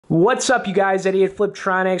What's up, you guys? Eddie at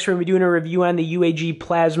Fliptroniks. We're going to be doing a review on the UAG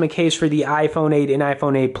Plasma case for the iPhone 8 and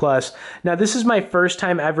iPhone 8 Plus. Now, this is my first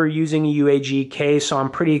time ever using a UAG case, so I'm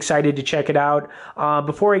pretty excited to check it out.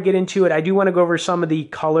 Before I get into it, I do want to go over some of the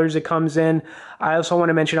colors it comes in. I also want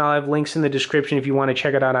to mention I'll have links in the description if you want to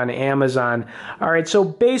check it out on Amazon. All right, so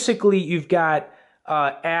basically you've got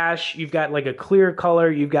ash, you've got like a clear color,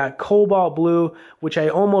 you've got cobalt blue, which I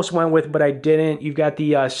almost went with, but I didn't. You've got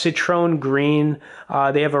the citron green,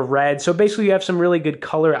 they have a red. So basically you have some really good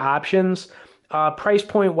color options. Price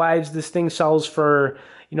point wise, this thing sells for,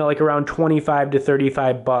 you know, like around 25 to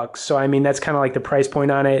 35 bucks. So, I mean, that's kind of like the price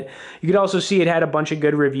point on it. You could also see it had a bunch of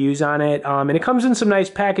good reviews on it. And it comes in some nice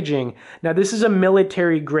packaging. Now, this is a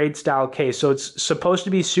military grade style case, so it's supposed to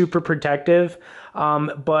be super protective.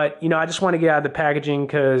 But, you know, I just want to get out of the packaging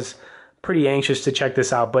because pretty anxious to check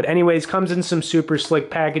this out. But anyways, comes in some super slick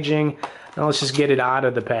packaging. Now let's just get it out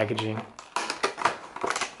of the packaging.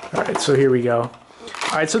 All right, so here we go.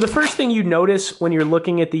 All right, so the first thing you notice when you're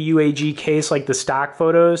looking at the UAG case, like the stock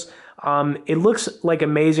photos, it looks like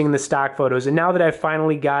amazing in the stock photos. And now that I've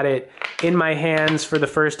finally got it in my hands for the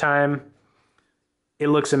first time, it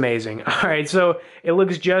looks amazing. All right, so it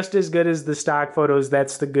looks just as good as the stock photos.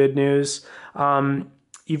 That's the good news.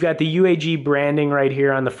 You've got the UAG branding right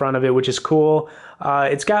here on the front of it, which is cool.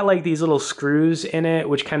 It's got like these little screws in it,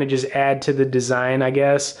 which kind of just add to the design, I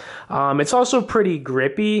guess. It's also pretty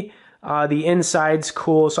grippy. The inside's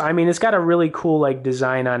cool. So, I mean, it's got a really cool like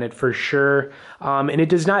design on it for sure. And it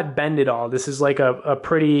does not bend at all. This is like a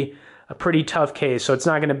pretty tough case, so it's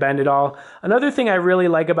not going to bend at all. Another thing I really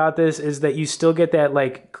like about this is that you still get that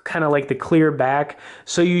like kind of like the clear back,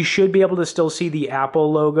 so you should be able to still see the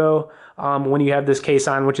Apple logo when you have this case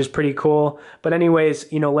on, which is pretty cool. But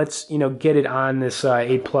anyways, you know, let's, you know, get it on this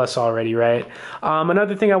 8 Plus already, right?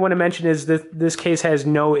 Another thing I want to mention is that this case has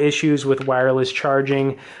no issues with wireless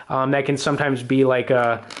charging. That can sometimes be like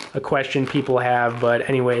a question people have, but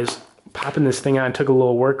anyways, popping this thing on took a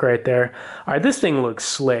little work right there. All right, this thing looks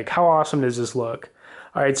slick. How awesome does this look?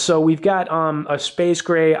 All right, so we've got a space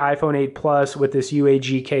gray iPhone 8 Plus with this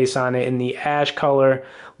UAG case on it in the ash color.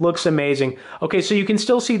 Looks amazing. Okay, so you can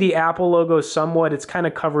still see the Apple logo somewhat. It's kind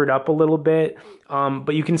of covered up a little bit,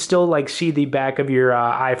 but you can still like see the back of your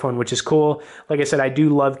iPhone, which is cool. Like I said, I do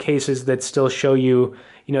love cases that still show you,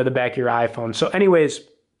 you know, the back of your iPhone. So anyways,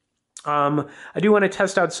 I do want to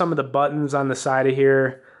test out some of the buttons on the side of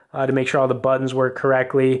here. To make sure all the buttons work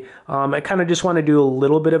correctly. I kind of just want to do a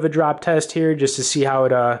little bit of a drop test here just to see how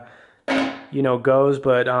it, you know, goes.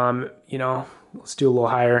 But, you know, let's do a little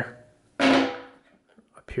higher.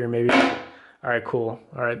 Up here maybe. All right, cool.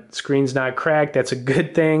 All right, screen's not cracked. That's a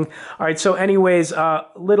good thing. All right, so anyways,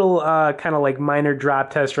 little kind of like minor drop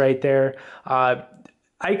test right there.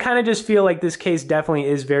 I kind of just feel like this case definitely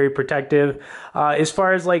is very protective. As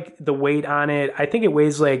far as like the weight on it, I think it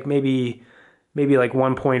weighs like maybe like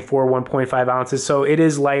 1.4, 1.5 ounces. So it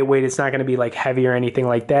is lightweight. It's not going to be like heavy or anything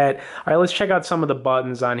like that. All right, let's check out some of the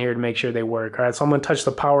buttons on here to make sure they work. All right, so I'm going to touch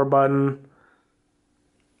the power button.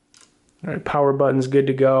 All right, power button's good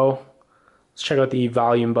to go. Let's check out the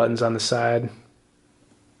volume buttons on the side.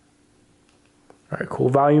 All right, cool.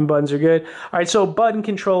 Volume buttons are good. All right, so button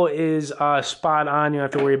control is spot on. You don't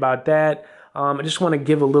have to worry about that. I just want to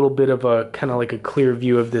give a little bit of a kind of like a clear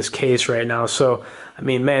view of this case right now. So, I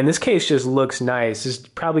mean, man, this case just looks nice. This is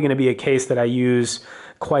probably going to be a case that I use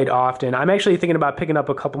quite often. I'm actually thinking about picking up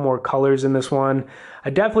a couple more colors in this one. I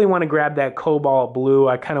definitely want to grab that cobalt blue.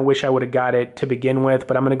 I kind of wish I would have got it to begin with,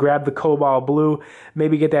 but I'm going to grab the cobalt blue,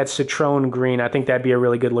 maybe get that citron green. I think that'd be a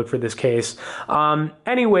really good look for this case.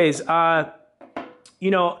 Anyways,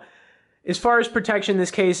 you know, as far as protection,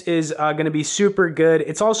 this case is going to be super good.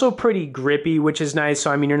 It's also pretty grippy, which is nice.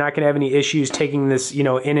 So, I mean, you're not going to have any issues taking this, you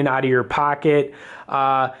know, in and out of your pocket.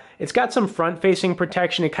 It's got some front-facing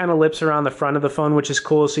protection. It kind of lips around the front of the phone, which is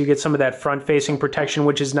cool. So you get some of that front-facing protection,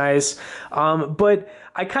 which is nice. But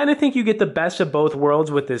I kind of think you get the best of both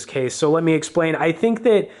worlds with this case. So let me explain. I think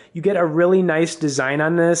that you get a really nice design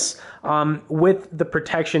on this with the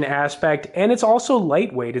protection aspect. And it's also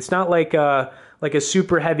lightweight. It's not like a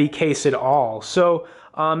super heavy case at all. So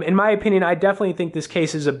in my opinion, I definitely think this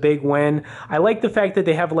case is a big win. I like the fact that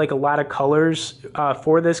they have like a lot of colors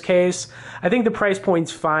for this case. I think the price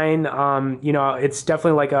point's fine. You know, it's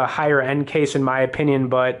definitely like a higher end case in my opinion,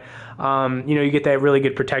 but you know, you get that really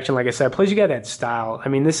good protection, like I said. Plus you got that style. I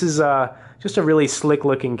mean, this is just a really slick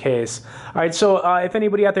looking case. All right, so if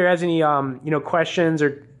anybody out there has any you know, questions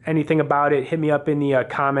or anything about it, hit me up in the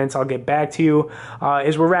comments. I'll get back to you.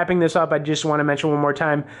 As we're wrapping this up, I just want to mention one more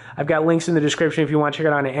time, I've got links in the description if you want to check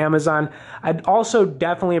it out on Amazon. I'd also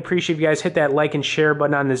definitely appreciate if you guys hit that like and share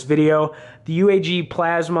button on this video. The UAG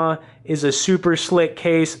Plasma is a super slick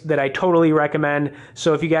case that I totally recommend.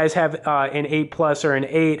 So if you guys have an 8 Plus or an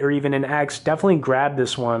 8 or even an X, definitely grab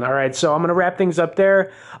this one. All right, so I'm going to wrap things up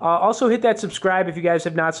there. Also hit that subscribe if you guys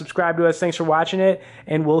have not subscribed to us. Thanks for watching it,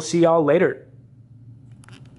 and we'll see y'all later.